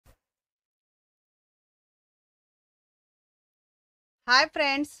Hi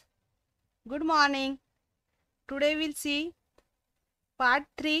friends, good morning. Today we'll see part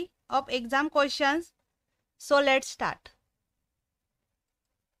 3 of exam questions. So let's start.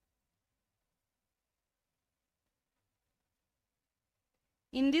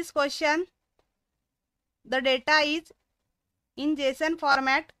 In this question, the data is in JSON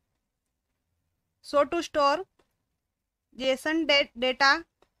format. So to store JSON data,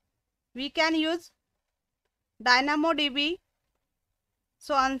 we can use DynamoDB.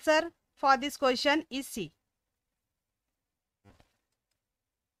 So answer for this question is C.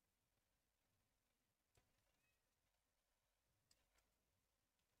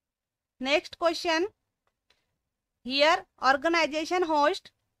 Next question. Here organization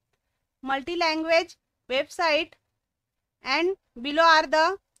host multi-language website and below are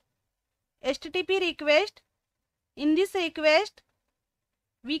the HTTP request. In this request,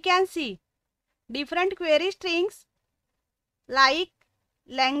 we can see different query strings like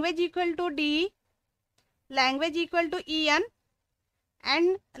language equal to D, language equal to EN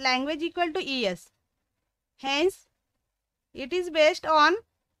and language equal to ES. Hence, it is based on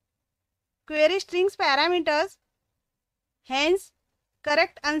query strings parameters. Hence,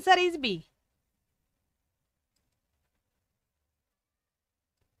 correct answer is B.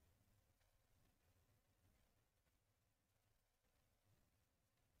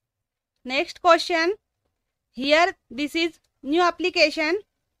 Next question. Here this is new application.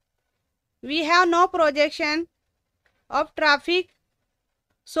 We have no projection of traffic.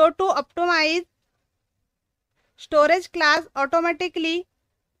 So to optimize storage class automatically,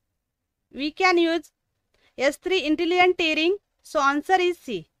 we can use S3 intelligent tiering. So answer is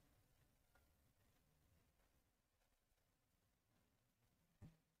C.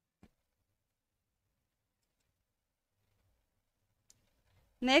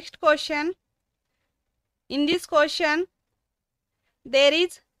 Next question. In this question, there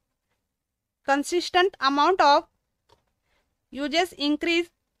is consistent amount of uses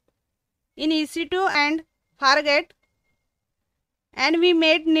increase in EC2 and Fargate, and we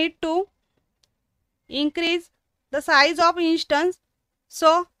made need to increase the size of instance.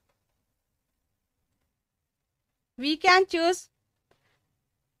 So we can choose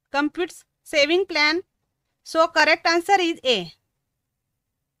compute saving plan. So correct answer is A.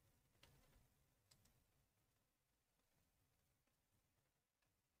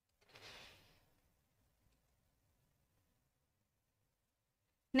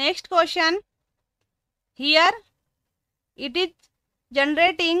 Next question. Here it is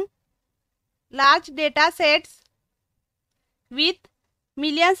generating large data sets with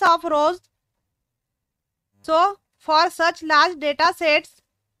millions of rows. So for such large data sets,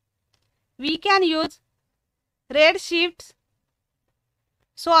 we can use Redshift.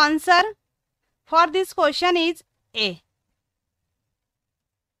 So answer for this question is A.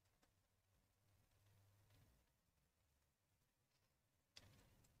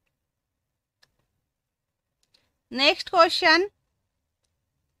 Next question.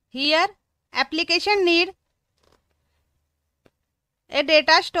 Here application need a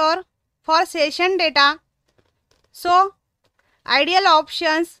data store for session data. So ideal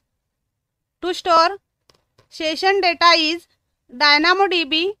options to store session data is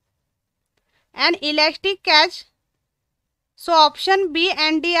DynamoDB and Elastic Cache. So option B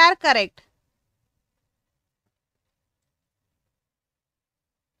and D are correct.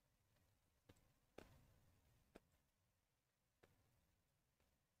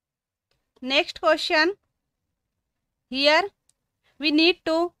 Next question. Here we need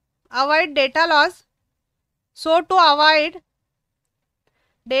to avoid data loss. So to avoid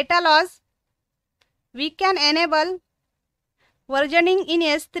data loss, we can enable versioning in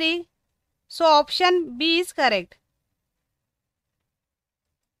S3. So option B is correct.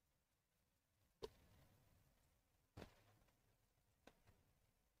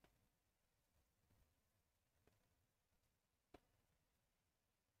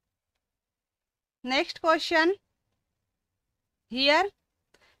 Next question. Here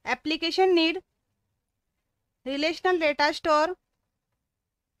application need relational data store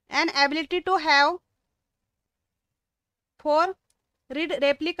and ability to have 4 read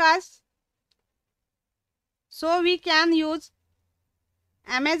replicas. So we can use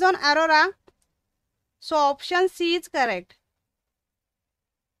Amazon Aurora. So option C is correct.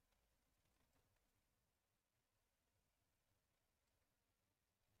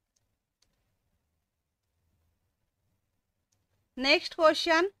 Next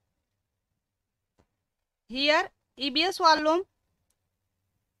question. Here EBS volume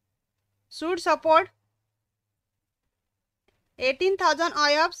should support 18,000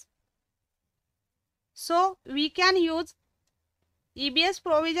 IOPS. So we can use EBS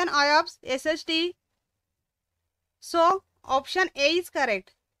provision IOPS SSD. So option A is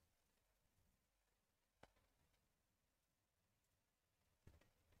correct.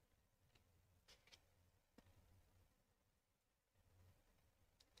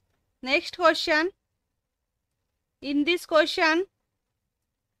 Next question. In this question,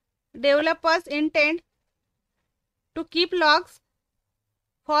 developers intend to keep logs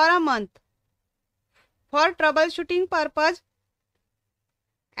for a month for troubleshooting purpose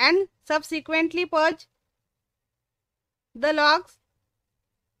and subsequently purge the logs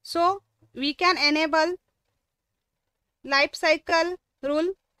so we can enable life cycle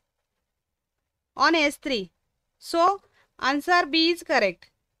rule on S3. So answer B is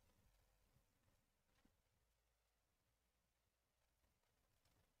correct.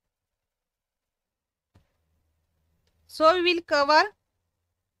 So we will cover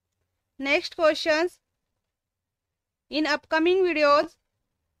next questions in upcoming videos.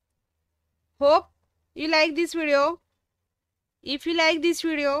 Hope you like this video. If you like this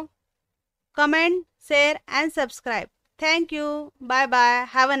video, comment, share and subscribe. Thank you. Bye bye.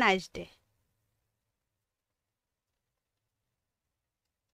 Have a nice day.